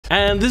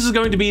And this is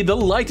going to be the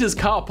lightest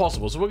car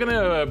possible. So we're going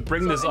to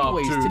bring this up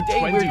to today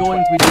 20. we're going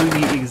to be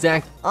doing the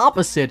exact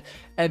opposite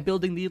and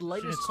building the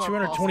lightest It's car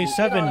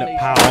 227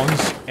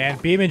 pounds, and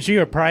BeamNG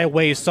will probably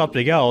weigh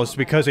something else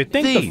because I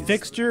think the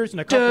fixtures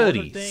and a couple other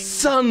dirty things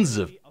sons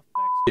of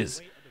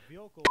is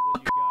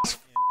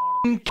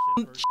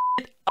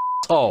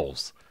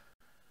assholes.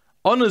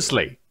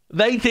 Honestly,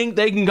 they think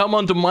they can come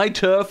onto my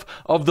turf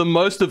of the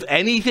most of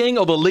anything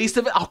or the least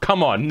of it? Oh,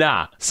 come on,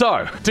 nah.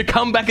 So, to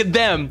come back at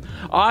them,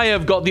 I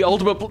have got the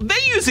ultimate...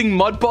 They're using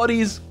mud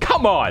bodies?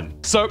 Come on.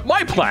 So,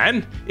 my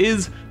plan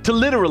is to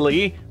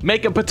literally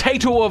make a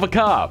potato of a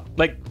car.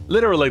 Like,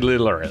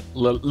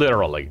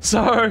 literally.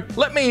 So,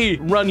 let me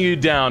run you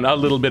down a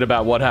little bit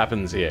about what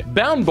happens here.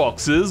 Bound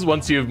boxes,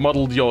 once you've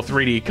modeled your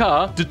 3D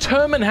car,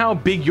 determine how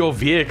big your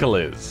vehicle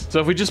is. So,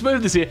 if we just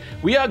move this here,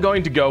 we are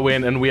going to go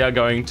in and we are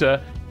going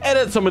to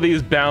edit some of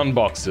these bound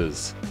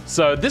boxes.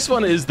 So this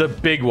one is the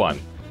big one.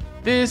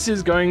 This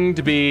is going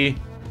to be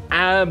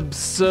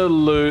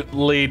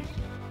absolutely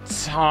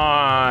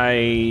tiny.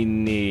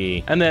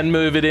 And then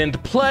move it into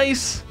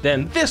place.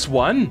 Then this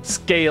one,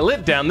 scale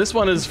it down. This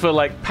one is for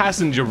like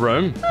passenger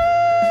room.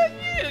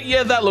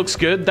 Yeah, that looks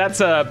good.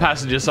 That's a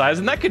passenger size.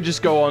 And that could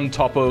just go on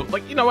top of,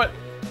 like, you know what?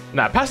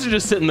 Nah,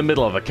 passengers sit in the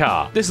middle of the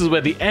car. This is where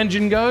the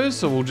engine goes,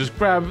 so we'll just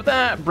grab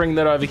that, bring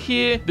that over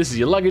here. This is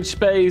your luggage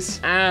space.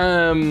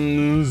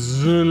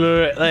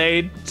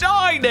 Absolutely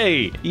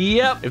tiny.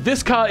 Yep. If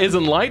this car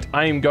isn't light,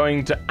 I am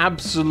going to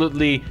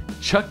absolutely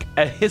chuck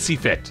a hissy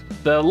fit.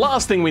 The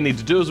last thing we need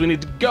to do is we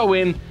need to go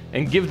in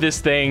and give this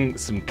thing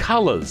some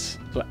colors.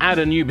 So add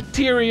a new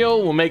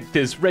material, we'll make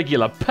this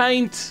regular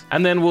paint,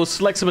 and then we'll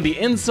select some of the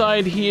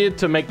inside here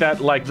to make that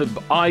like the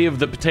eye of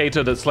the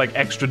potato that's like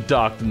extra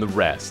dark than the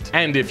rest.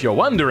 And if you're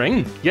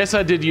wondering, yes,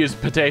 I did use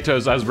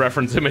potatoes as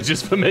reference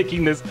images for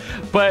making this,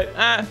 but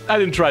I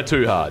didn't try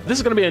too hard. This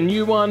is gonna be a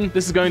new one.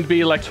 This is going to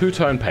be like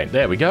two-tone paint.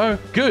 There we go.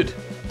 Good.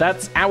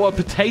 That's our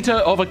potato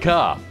of a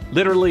car.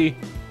 Literally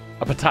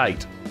a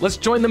potato. Let's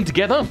join them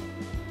together.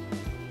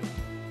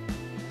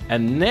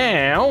 And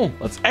now,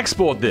 let's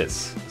export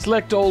this.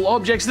 Select all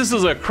objects. This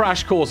is a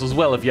crash course as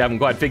well if you haven't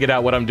quite figured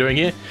out what I'm doing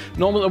here.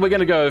 Normally, we're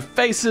gonna go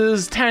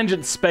faces,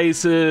 tangent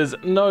spaces,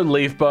 no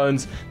leaf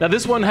bones. Now,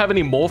 this won't have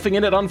any morphing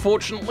in it,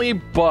 unfortunately,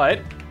 but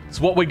it's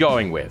what we're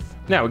going with.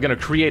 Now, we're gonna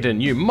create a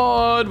new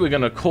mod. We're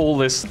gonna call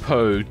this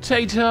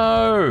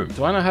potato.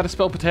 Do I know how to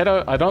spell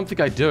potato? I don't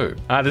think I do.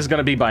 This is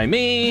gonna be by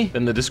me.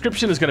 Then the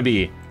description is gonna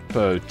be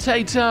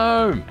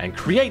potato and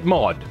create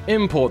mod.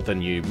 Import the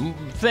new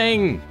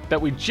thing that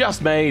we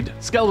just made.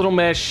 Skeletal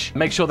mesh.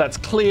 Make sure that's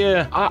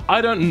clear. I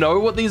don't know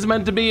what these are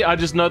meant to be. I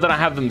just know that I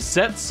have them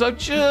set. So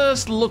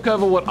just look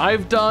over what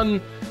I've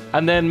done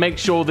and then make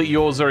sure that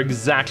yours are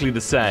exactly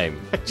the same.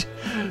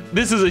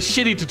 This is a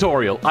shitty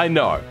tutorial, I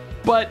know.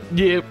 But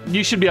yeah,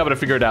 you should be able to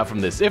figure it out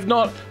from this. If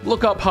not,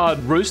 look up Hard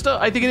Rooster.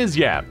 I think it is,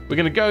 yeah. We're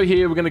gonna go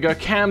here, we're gonna go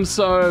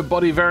Camso,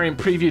 body variant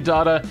preview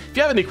data. If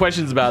you have any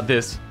questions about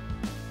this,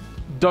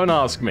 don't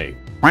ask me.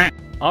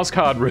 Ask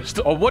Hard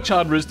Rooster, or watch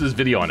Hard Rooster's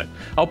video on it.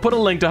 I'll put a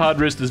link to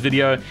Hard Rooster's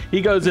video. He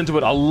goes into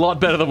it a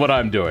lot better than what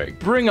I'm doing.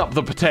 Bring up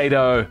the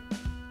potato,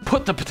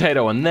 put the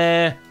potato in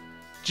there,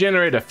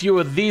 generate a few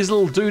of these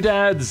little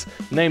doodads,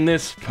 name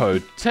this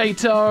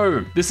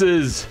potato. This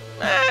is,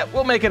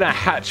 we'll make it a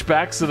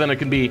hatchback so then it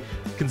can be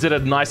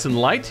considered nice and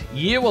light.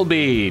 Year will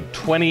be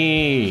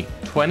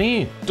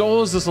 2020.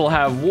 Doors, this will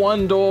have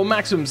one door,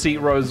 maximum seat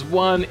rows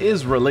 1,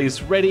 is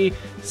release ready,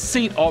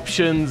 seat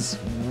options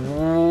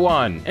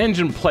 1.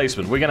 Engine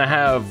placement, we're gonna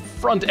have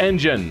front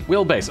engine,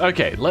 wheelbase.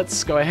 Okay,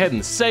 let's go ahead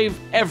and save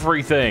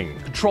everything.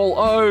 Control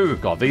O.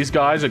 God, these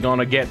guys are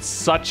gonna get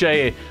such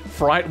a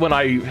fright when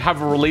I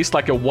have released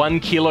like a 1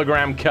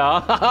 kilogram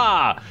car.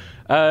 Haha!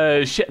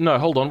 Shit, no,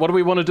 hold on. What do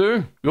we want to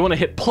do? We want to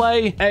hit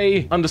play,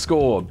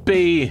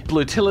 A_B,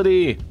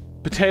 blutility,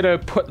 potato,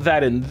 put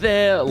that in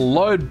there,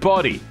 load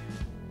body.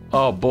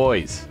 Oh,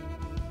 boys.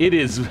 It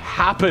is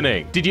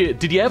happening. Did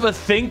you ever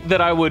think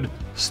that I would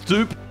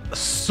stoop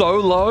so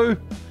low?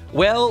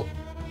 Well,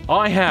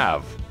 I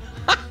have.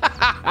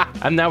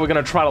 And now we're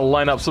going to try to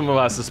line up some of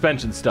our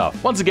suspension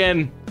stuff. Once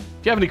again,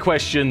 if you have any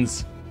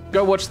questions,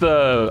 go watch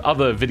the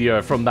other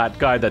video from that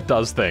guy that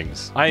does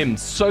things. I am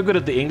so good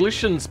at the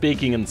English and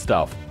speaking and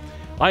stuff.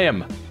 I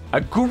am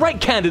a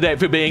great candidate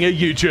for being a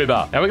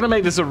YouTuber. Now we're gonna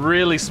make this a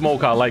really small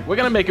car. Like, we're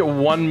gonna make it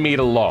 1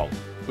 meter long,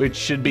 which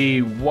should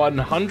be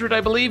 100, I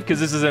believe,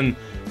 because this is in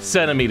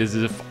centimeters,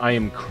 if I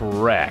am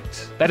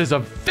correct. That is a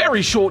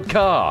very short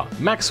car.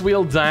 Max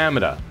wheel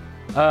diameter.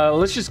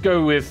 Let's just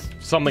go with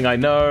something I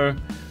know.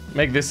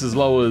 Make this as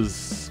low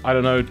as, I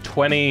don't know,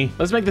 20.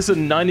 Let's make this a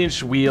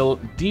 9-inch wheel.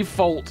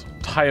 Default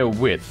tire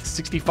width.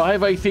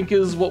 65, I think,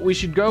 is what we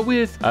should go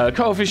with.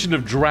 Coefficient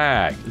of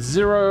drag,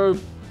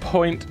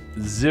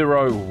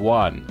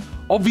 0.01.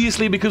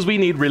 Obviously, because we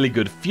need really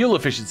good fuel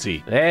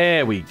efficiency.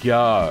 There we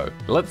go.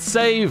 Let's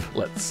save.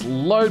 Let's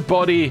load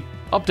body,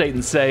 update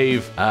and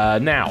save.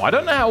 Now, I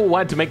don't know how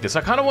wide to make this.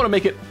 I kind of want to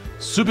make it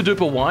super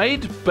duper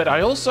wide, but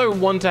I also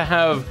want to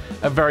have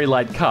a very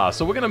light car.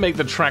 So we're going to make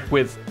the track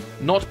width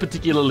not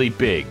particularly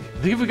big.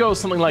 I think if we go with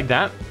something like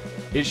that,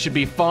 It should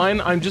be fine.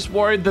 I'm just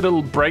worried that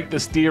it'll break the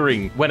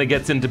steering when it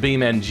gets into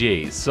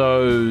BeamNG.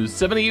 So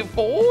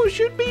 74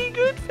 should be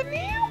good for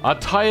now. Our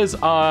tires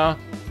are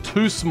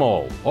too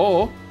small.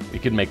 Or we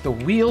could make the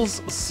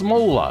wheels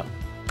smaller.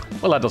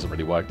 Well, that doesn't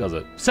really work, does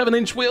it?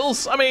 7-inch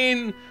wheels? I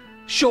mean,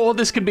 sure,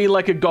 this could be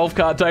like a golf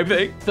cart type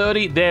thing.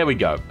 30, there we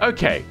go.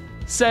 Okay,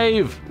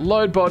 save,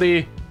 load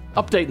body,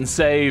 update and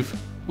save.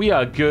 We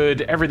are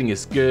good, everything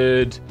is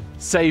good.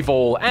 Save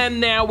all, and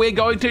now we're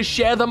going to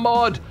share the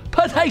mod,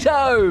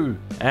 potato!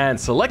 And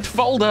select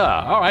folder.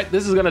 All right,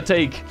 this is gonna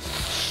take,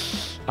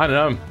 I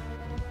don't know,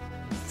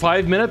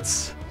 5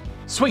 minutes?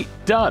 Sweet,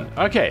 done.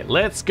 Okay,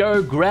 let's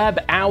go grab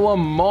our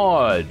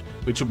mod,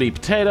 which will be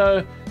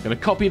potato. Gonna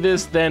copy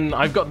this, then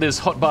I've got this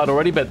hotbar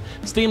already, but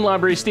Steam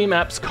library, Steam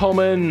apps,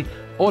 common,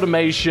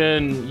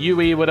 automation,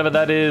 UE, whatever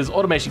that is,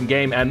 automation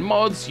game and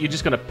mods, you're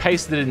just gonna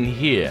paste it in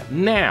here.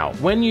 Now,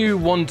 when you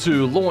want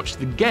to launch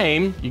the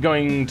game, you're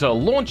going to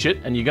launch it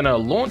and you're gonna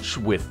launch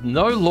with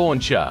no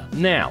launcher.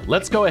 Now,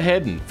 let's go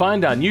ahead and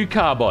find our new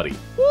car body.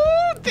 Woo,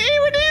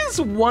 there it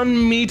is,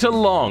 1 meter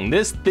long.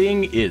 This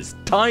thing is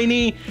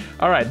tiny.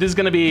 All right, this is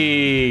gonna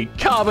be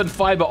carbon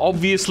fiber,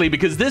 obviously,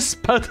 because this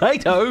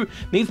potato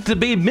needs to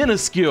be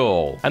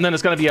minuscule. And then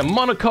it's gonna be a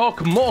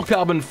monocoque, more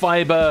carbon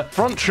fiber,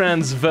 front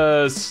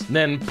transverse,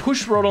 then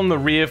push rod on the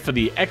rear for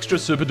the extra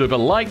super duper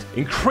light.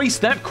 Increase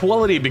that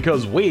quality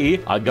because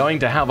we are going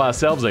to have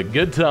ourselves a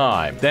good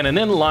time. Then an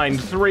inline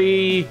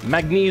 3,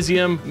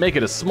 magnesium, make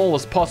it as small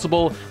as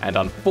possible. And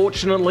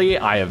unfortunately,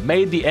 I have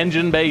made the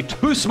engine bay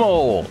too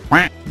small.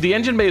 The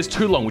engine bay is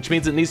too long, which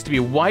means it needs to be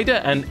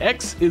wider, and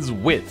X is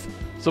width.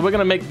 So we're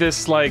gonna make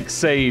this like,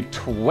 say,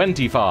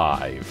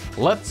 25.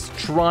 Let's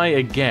try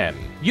again.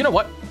 You know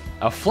what?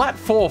 A flat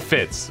 4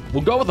 fits.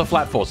 We'll go with a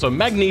flat 4. So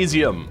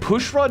magnesium.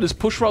 Push rod, is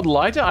push rod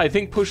lighter? I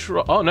think push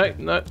rod, oh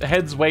no,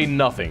 heads weigh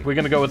nothing. We're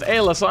gonna go with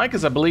ALSI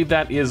because I believe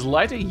that is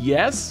lighter,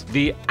 yes.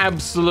 The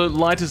absolute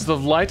lightest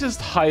of lightest,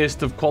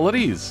 highest of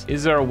qualities.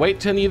 Is there a weight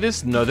to any of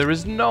this? No, there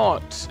is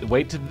not.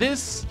 Weight to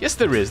this? Yes,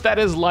 there is. That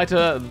is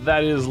lighter,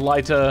 that is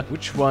lighter.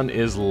 Which one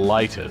is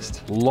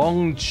lightest?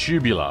 Long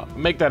tubular.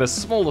 Make that as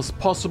small as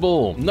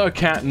possible. No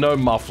cat, no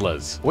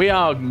mufflers. We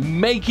are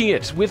making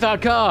it with our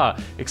car,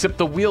 except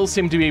the wheels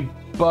seem to be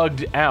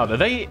bugged out. Are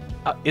they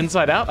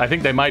inside out? I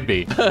think they might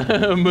be.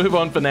 Move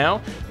on for now.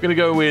 I'm gonna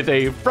go with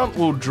a front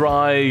wheel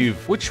drive.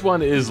 Which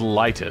one is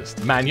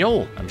lightest?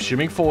 Manual. I'm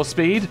assuming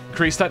 4-speed.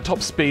 Increase that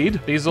top speed.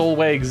 These all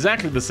weigh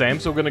exactly the same,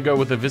 so we're gonna go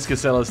with a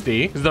viscous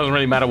LSD. It doesn't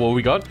really matter what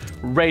we got.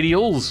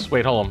 Radials.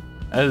 Wait, hold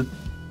on.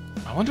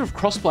 I wonder if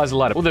cross plies are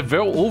lighter. Well,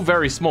 they're all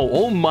very small.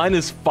 All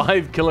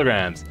 -5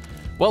 kilograms.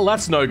 Well,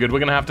 that's no good. We're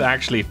gonna have to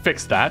actually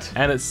fix that.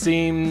 And it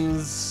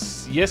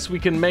seems... yes, we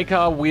can make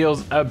our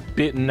wheels a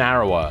bit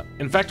narrower.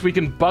 In fact, we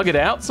can bug it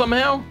out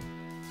somehow?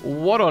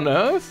 What on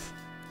earth?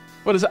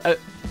 What is that?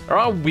 Are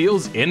our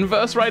wheels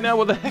inverse right now?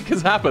 What the heck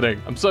is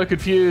happening? I'm so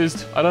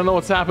confused. I don't know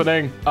what's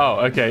happening. Oh,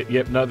 okay.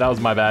 Yep, no, that was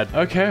my bad.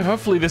 Okay,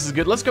 hopefully this is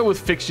good. Let's go with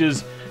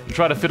fixtures and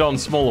try to fit on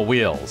smaller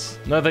wheels.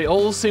 No, they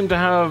all seem to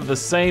have the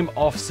same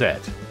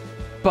offset.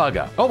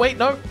 Bugger. Oh, wait,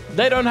 no.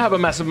 They don't have a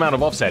massive amount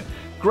of offset.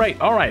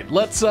 Great, all right,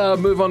 let's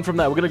move on from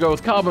that. We're gonna go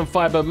with carbon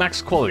fiber,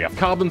 max quality.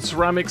 Carbon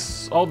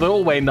ceramics, oh, they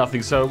all weigh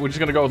nothing, so we're just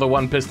gonna go with a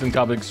 1-piston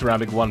carbon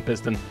ceramic,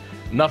 1-piston.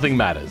 Nothing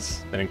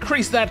matters. Then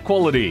increase that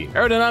quality.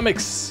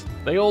 Aerodynamics,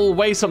 they all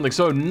weigh something,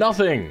 so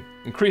nothing.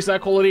 Increase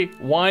that quality,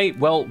 why?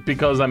 Well,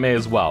 because I may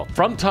as well.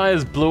 Front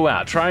tires blew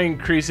out. Try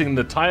increasing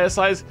the tire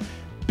size.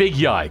 Big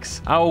yikes.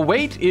 Our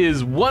weight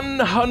is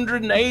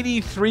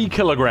 183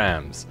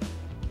 kilograms.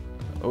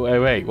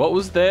 Wait, what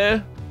was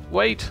there?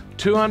 Weight,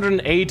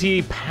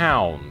 280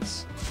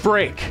 pounds.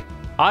 Frick.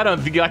 I don't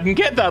think I can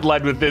get that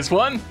lead with this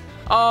one.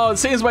 Oh, it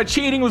seems my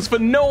cheating was for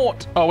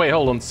naught. Oh, wait,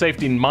 hold on.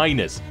 Safety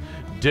minus.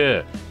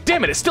 Duh.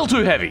 Damn it, it's still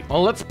too heavy.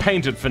 Well, let's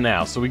paint it for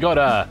now. So we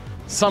got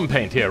some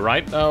paint here,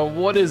 right?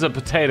 What is a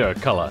potato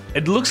color?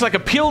 It looks like a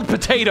peeled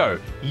potato.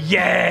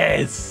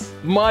 Yes!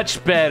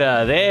 Much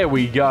better. There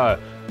we go.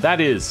 That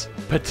is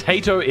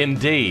potato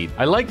indeed.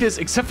 I like this,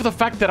 except for the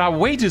fact that our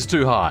weight is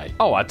too high.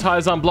 Oh, our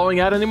tires aren't blowing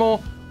out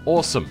anymore?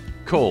 Awesome.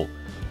 Cool.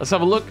 Let's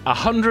have a look.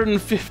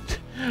 150.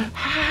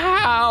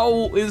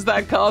 How is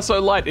that car so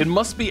light? It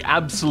must be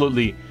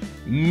absolutely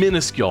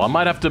minuscule. I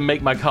might have to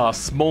make my car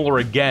smaller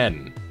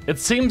again. It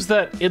seems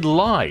that it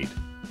lied.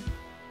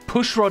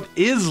 Pushrod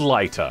is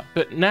lighter.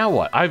 But now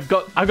what? I've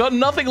got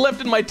nothing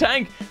left in my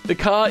tank. The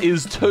car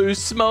is too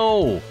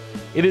small.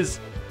 It is...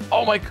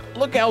 oh my...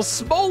 look how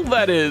small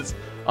that is.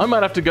 I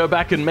might have to go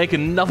back and make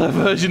another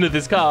version of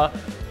this car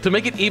to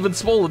make it even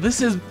smaller.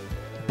 This is...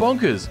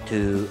 bonkers.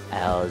 2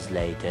 hours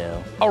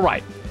later. All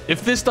right,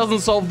 if this doesn't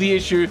solve the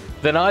issue,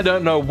 then I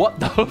don't know what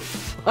the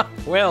fuck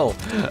will.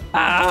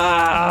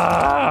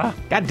 God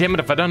damn it,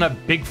 if I don't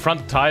have big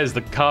front tires,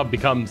 the car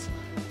becomes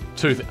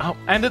too oh,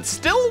 and it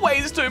still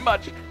weighs too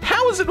much.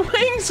 How is it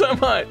weighing so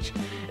much?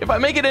 If I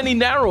make it any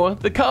narrower,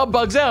 the car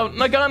bugs out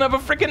and I can't have a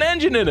freaking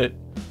engine in it.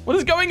 What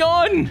is going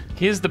on?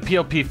 Here's the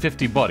PLP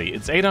 50 body.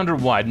 It's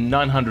 800 wide,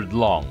 900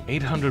 long.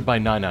 800 by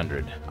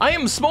 900. I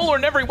am smaller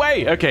in every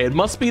way. Okay, it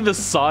must be the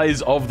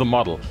size of the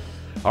model.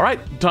 All right,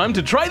 time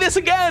to try this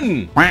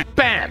again.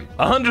 Bam,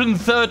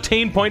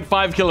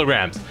 113.5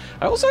 kilograms.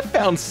 I also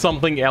found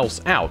something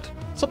else out.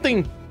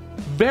 Something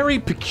very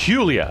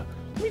peculiar.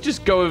 Let me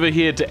just go over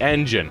here to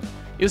engine.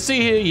 You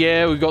see here,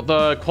 yeah, we've got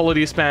the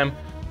quality spam.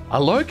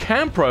 A low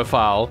cam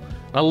profile,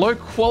 a low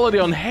quality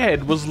on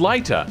head was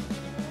lighter.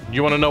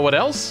 You want to know what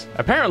else?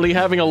 Apparently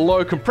having a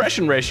low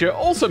compression ratio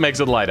also makes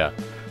it lighter.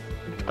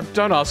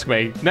 Don't ask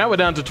me. Now we're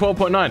down to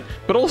 12.9,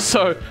 but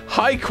also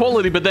high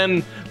quality, but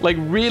then like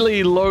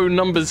really low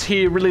numbers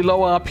here, really low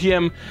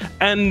RPM,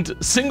 and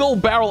single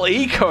barrel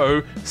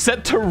eco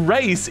set to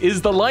race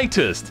is the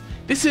lightest.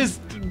 This is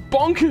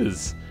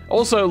bonkers.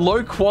 Also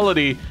low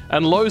quality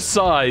and low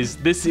size,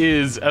 this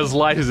is as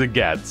light as it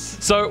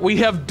gets. So we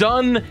have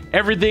done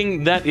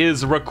everything that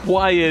is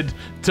required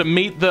to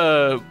meet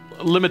the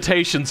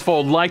limitations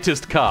for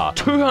lightest car.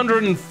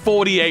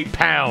 248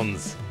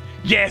 pounds.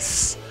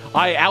 Yes!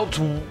 I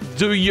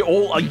outdo you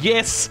all.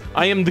 Yes,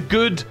 I am the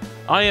good.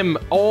 I am.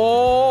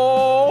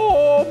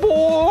 Oh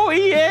boy,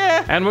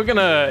 yeah. And we're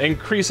gonna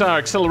increase our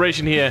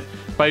acceleration here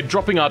by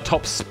dropping our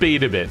top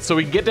speed a bit, so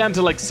we can get down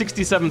to like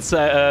 67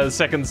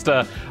 seconds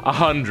to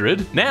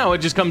 100. Now it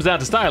just comes down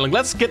to styling.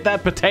 Let's get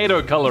that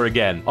potato color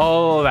again.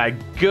 Oh, that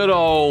good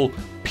old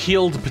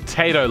peeled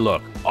potato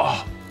look.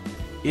 Oh,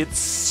 it's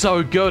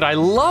so good. I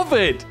love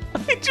it.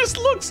 It just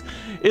looks.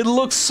 It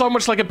looks so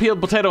much like a peeled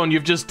potato and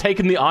you've just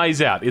taken the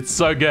eyes out. It's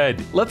so good.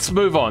 Let's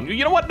move on.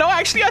 You know what? No,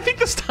 actually, I think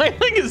the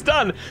styling is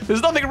done.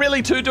 There's nothing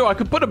really to do. I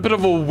could put a bit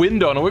of a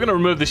window on it. We're going to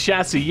remove the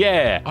chassis.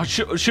 Yeah. Oh,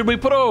 should we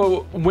put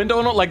a window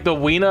on it like the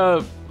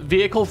Wiener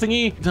vehicle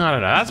thingy? I don't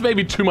know. That's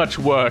maybe too much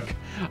work.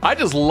 I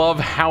just love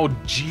how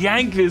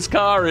jank this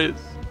car is.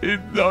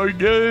 It's so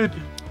good.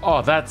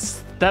 Oh,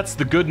 that's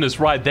the goodness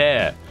right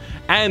there.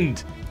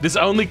 And this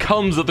only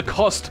comes at the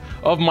cost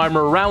of my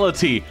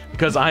morality,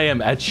 because I am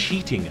a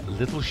cheating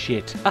little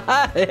shit.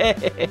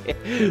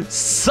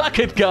 Suck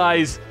it,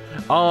 guys.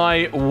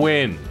 I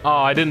win. Oh,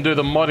 I didn't do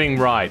the modding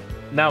right.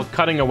 Now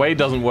cutting away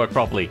doesn't work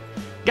properly.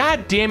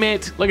 God damn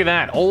it. Look at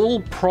that. All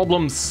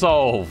problems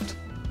solved.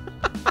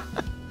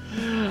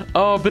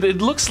 Oh, but it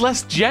looks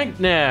less jank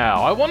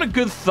now. I want a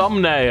good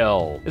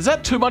thumbnail. Is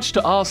that too much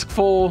to ask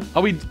for?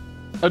 Are we...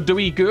 do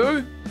we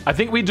go? I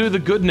think we do the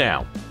good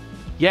now.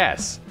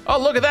 Yes. Oh,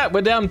 look at that.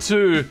 We're down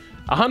to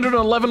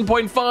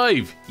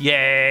 111.5.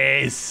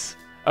 Yes.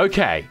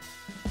 Okay.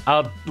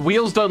 Our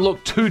wheels don't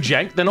look too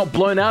jank. They're not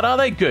blown out, are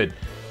they? Good.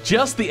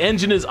 Just the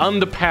engine is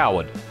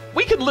underpowered.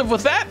 We can live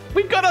with that.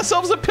 We've got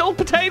ourselves a peeled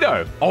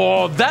potato.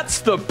 Oh,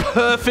 that's the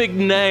perfect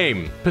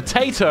name.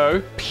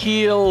 Potato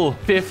Peel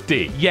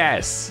 50.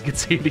 Yes. You can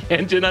see the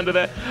engine under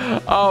there.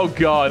 Oh,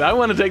 God. I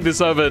want to take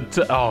this over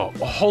to... Oh,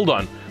 hold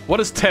on. What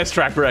does Test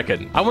Track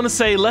reckon? I want to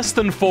say less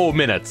than 4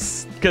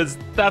 minutes, because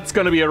that's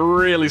going to be a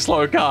really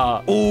slow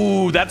car.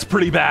 Ooh, that's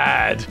pretty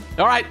bad.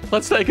 All right,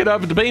 let's take it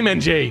over to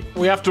BeamNG.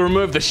 We have to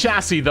remove the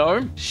chassis,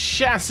 though.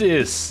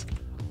 Chassis.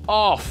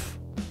 Off.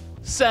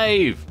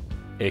 Save.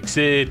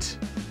 Exit.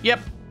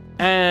 Yep.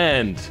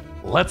 And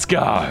let's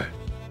go.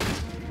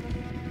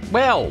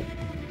 Well,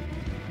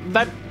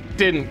 that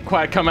didn't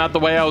quite come out the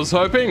way I was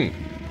hoping,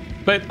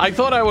 but I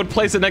thought I would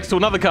place it next to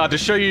another car to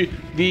show you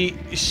the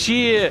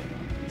sheer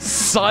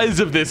size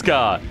of this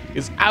car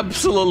is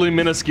absolutely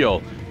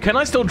minuscule. Can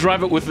I still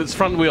drive it with its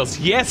front wheels?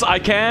 Yes, I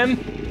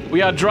can.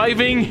 We are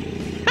driving.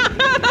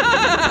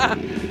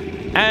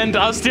 And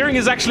our steering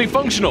is actually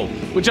functional,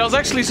 which I was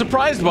actually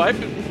surprised by.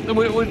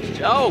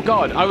 Oh,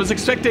 God. I was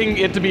expecting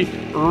it to be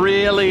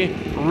really,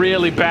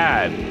 really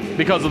bad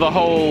because of the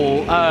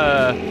whole,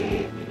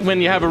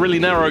 when you have a really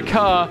narrow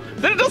car,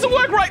 then it doesn't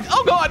work right.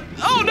 Oh, God.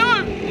 Oh,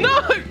 no.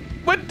 No.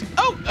 What?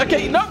 Oh,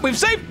 okay. No, we've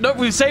saved. No,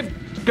 we've saved.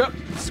 Go.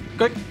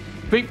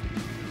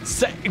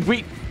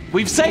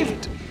 We've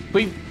saved.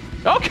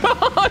 Oh,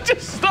 God,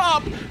 just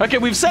stop. Okay,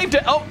 we've saved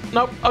it. Oh,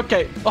 no.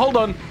 Okay, hold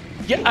on.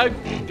 Yeah,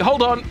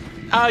 hold on.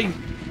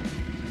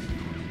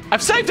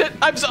 I've saved it.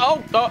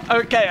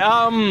 Okay.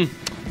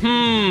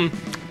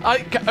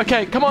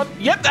 Okay, come on.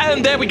 Yep,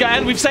 and there we go.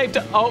 And we've saved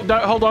it. Oh, no,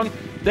 hold on.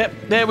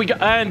 There we go.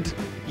 And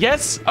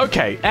yes.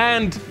 Okay,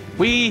 and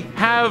we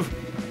have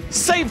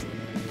saved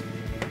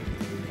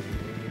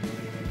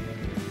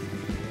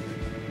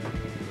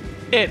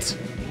it.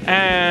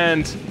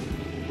 And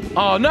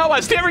oh no,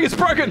 our steering is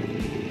broken.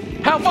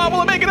 How far will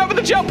I make it over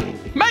the jump?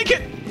 Make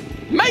it!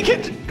 Make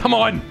it! Come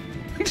on!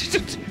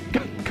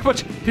 Come on!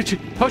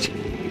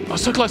 Oh,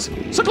 so close!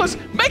 So close!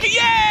 Make it!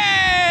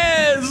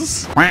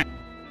 Yes!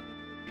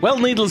 Well,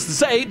 needless to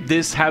say,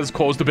 this has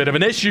caused a bit of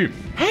an issue.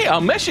 Hey,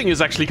 our meshing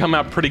has actually come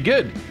out pretty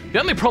good. The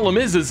only problem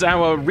is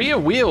our rear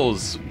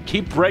wheels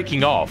keep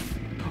breaking off.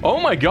 Oh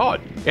my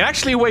God! It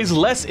actually weighs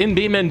less in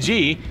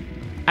BeamNG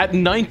at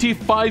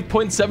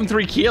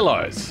 95.73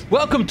 kilos.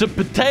 Welcome to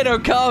Potato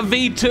Car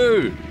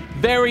V2.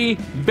 Very,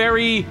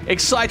 very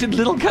excited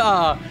little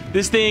car.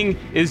 This thing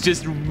is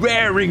just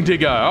raring to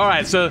go. All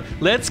right, so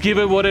let's give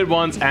it what it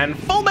wants and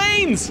full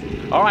beans.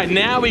 All right,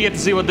 now we get to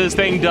see what this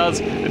thing does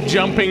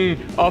jumping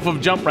off of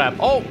jump ramp.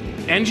 Oh,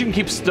 engine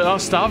keeps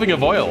starving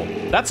of oil.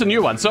 That's a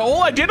new one. So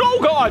all I did, oh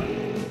God.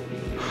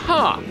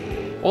 Huh.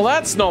 Well,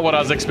 that's not what I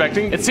was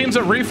expecting. It seems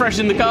that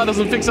refreshing the car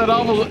doesn't fix that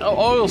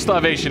oil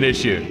starvation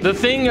issue. The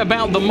thing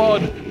about the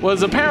mod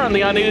was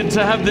apparently I needed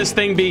to have this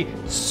thing be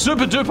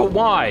super duper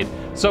wide.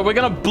 So we're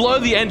gonna blow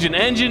the engine.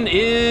 Engine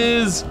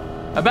is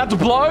about to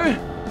blow.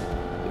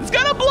 It's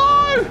gonna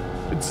blow.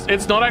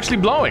 It's not actually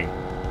blowing.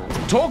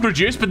 Torque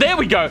reduced, but there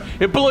we go.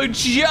 It blew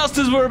just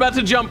as we were about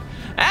to jump.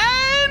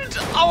 And,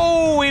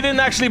 oh, we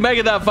didn't actually make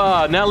it that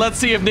far. Now let's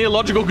see if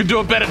Neological can do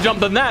a better jump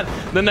than that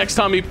the next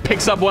time he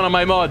picks up one of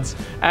my mods.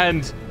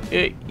 And,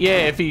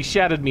 yeah, if he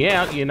shouted me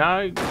out, you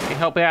know,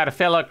 help out a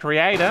fellow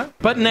creator.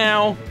 But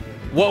now,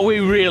 what we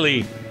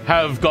really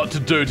have got to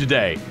do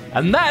today,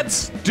 and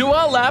that's do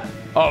our lap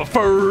of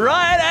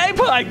Friday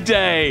Pike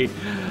Day.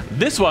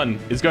 This one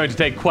is going to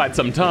take quite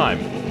some time.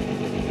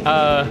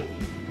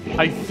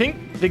 I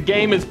think the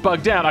game is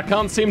bugged out. I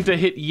can't seem to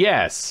hit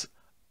yes.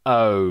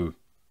 Okay.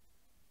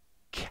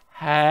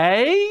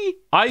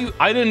 I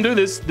didn't do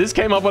this. This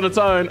came up on its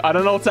own. I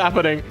don't know what's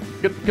happening.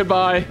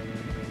 Goodbye.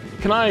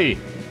 Can I?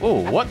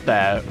 Oh, what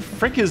the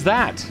frick is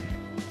that?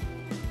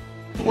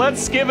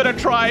 Let's give it a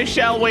try,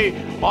 shall we?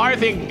 I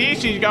think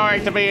this is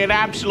going to be an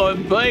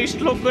absolute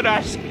beast. Look at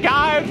us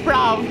go,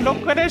 bruv.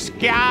 Look at us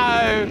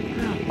go.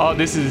 Oh,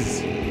 this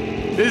is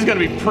going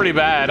to be pretty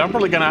bad. I'm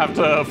probably going to have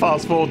to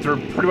fast forward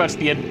through pretty much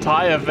the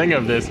entire thing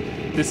of this.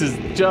 This is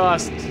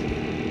just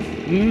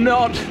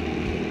not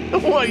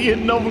what you'd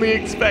normally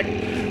expect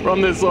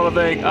from this sort of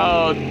thing.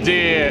 Oh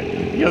dear,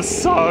 you're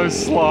so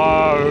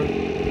slow.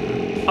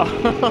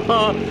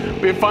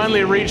 We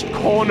finally reached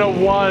corner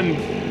 1.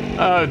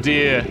 Oh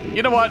dear.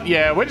 You know what?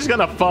 Yeah, we're just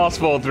gonna fast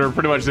forward through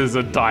pretty much this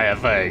entire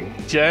thing.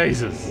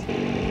 Jesus.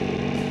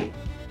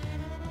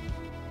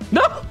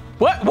 No!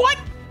 What?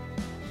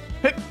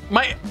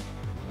 My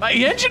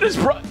engine is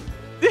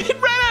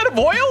it ran out of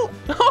oil?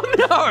 Oh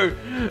no!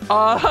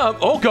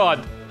 Oh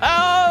god.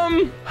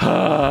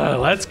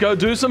 Let's go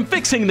do some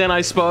fixing then,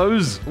 I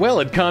suppose. Well,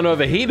 it can't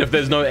overheat if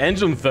there's no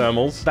engine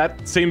thermals.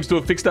 That seems to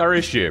have fixed our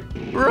issue.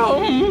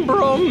 Brum,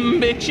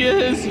 brum,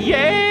 bitches,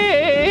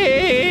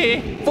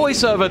 yay!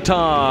 Voiceover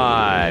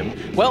time.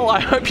 Well, I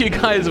hope you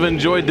guys have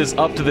enjoyed this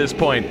up to this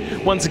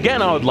point. Once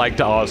again, I would like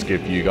to ask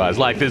if you guys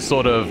like this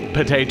sort of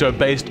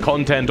potato-based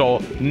content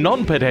or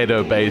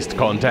non-potato-based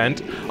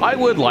content. I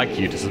would like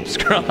you to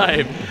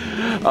subscribe.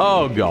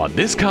 Oh god,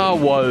 this car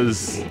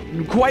was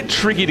quite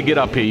tricky to get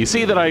up here. You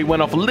see that I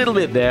went off a little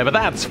bit there, but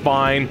that's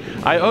fine.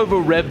 I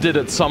over-revved it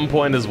at some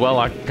point as well.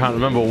 I can't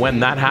remember when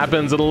that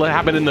happens. It'll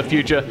happen in the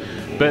future.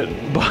 But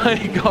by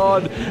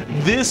god,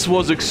 this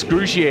was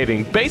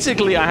excruciating.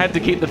 Basically, I had to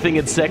keep the thing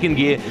in second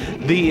gear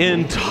the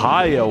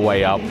entire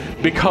way up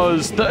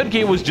because third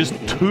gear was just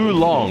too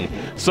long.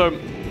 So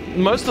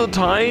most of the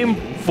time,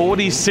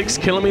 46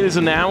 kilometers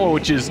an hour,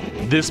 which is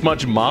this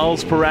much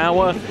miles per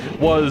hour,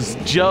 was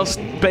just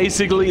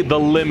basically the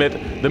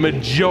limit the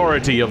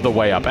majority of the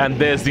way up. And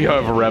there's the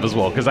over rev as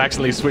well, because I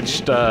actually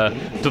switched to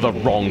the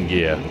wrong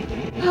gear.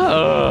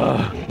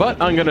 But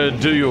I'm gonna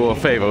do you a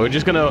favor. We're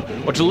just gonna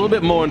watch a little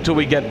bit more until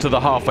we get to the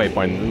halfway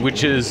point,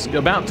 which is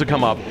about to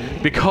come up,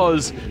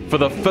 because for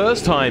the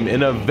first time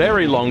in a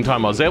very long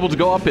time I was able to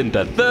go up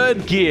into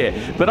third gear.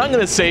 But I'm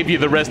gonna save you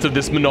the rest of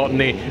this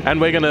monotony,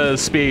 and we're gonna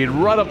speed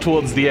right up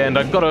towards the end.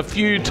 I've got a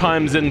few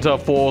times into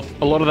fourth.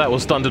 A lot of that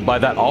was stunted by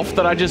that off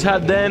that I just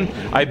had then.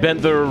 I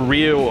bent the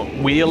rear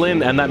wheel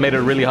in, and that made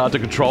it really hard to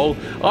control.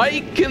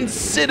 I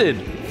considered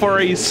for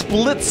a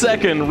split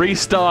second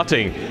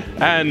restarting,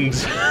 and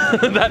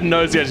that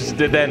nosy I just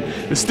did then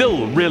is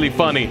still really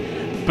funny.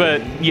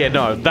 But yeah,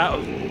 no,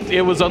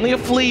 it was only a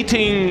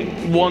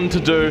fleeting one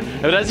to do.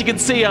 But as you can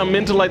see, I'm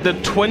into like the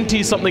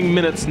 20-something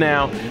minutes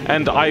now,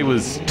 and I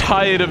was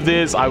tired of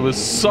this. I was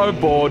so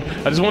bored.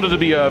 I just wanted to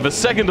be over.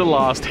 Second to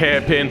last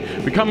hairpin.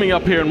 We're coming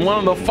up here in one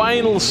of the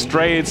final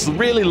straights,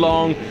 really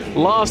long,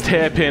 last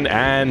hairpin,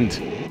 and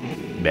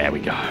there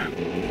we go.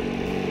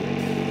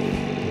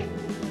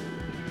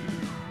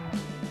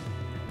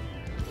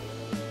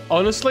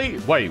 Honestly,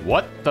 wait,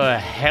 what the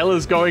hell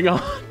is going on?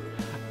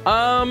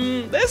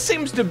 There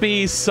seems to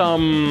be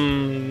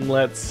some,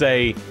 let's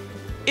say,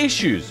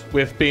 issues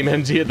with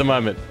BeamNG at the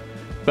moment.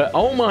 But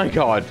oh my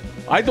god,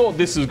 I thought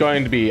this was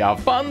going to be a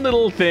fun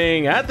little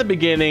thing at the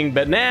beginning,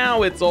 but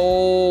now it's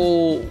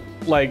all,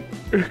 like,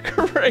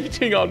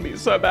 grating on me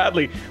so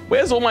badly.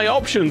 Where's all my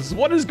options?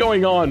 What is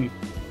going on?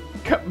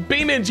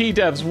 BeamNG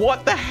devs,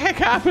 what the heck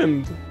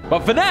happened? But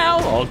for now,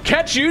 I'll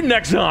catch you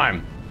next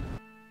time.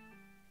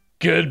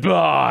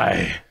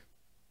 Goodbye.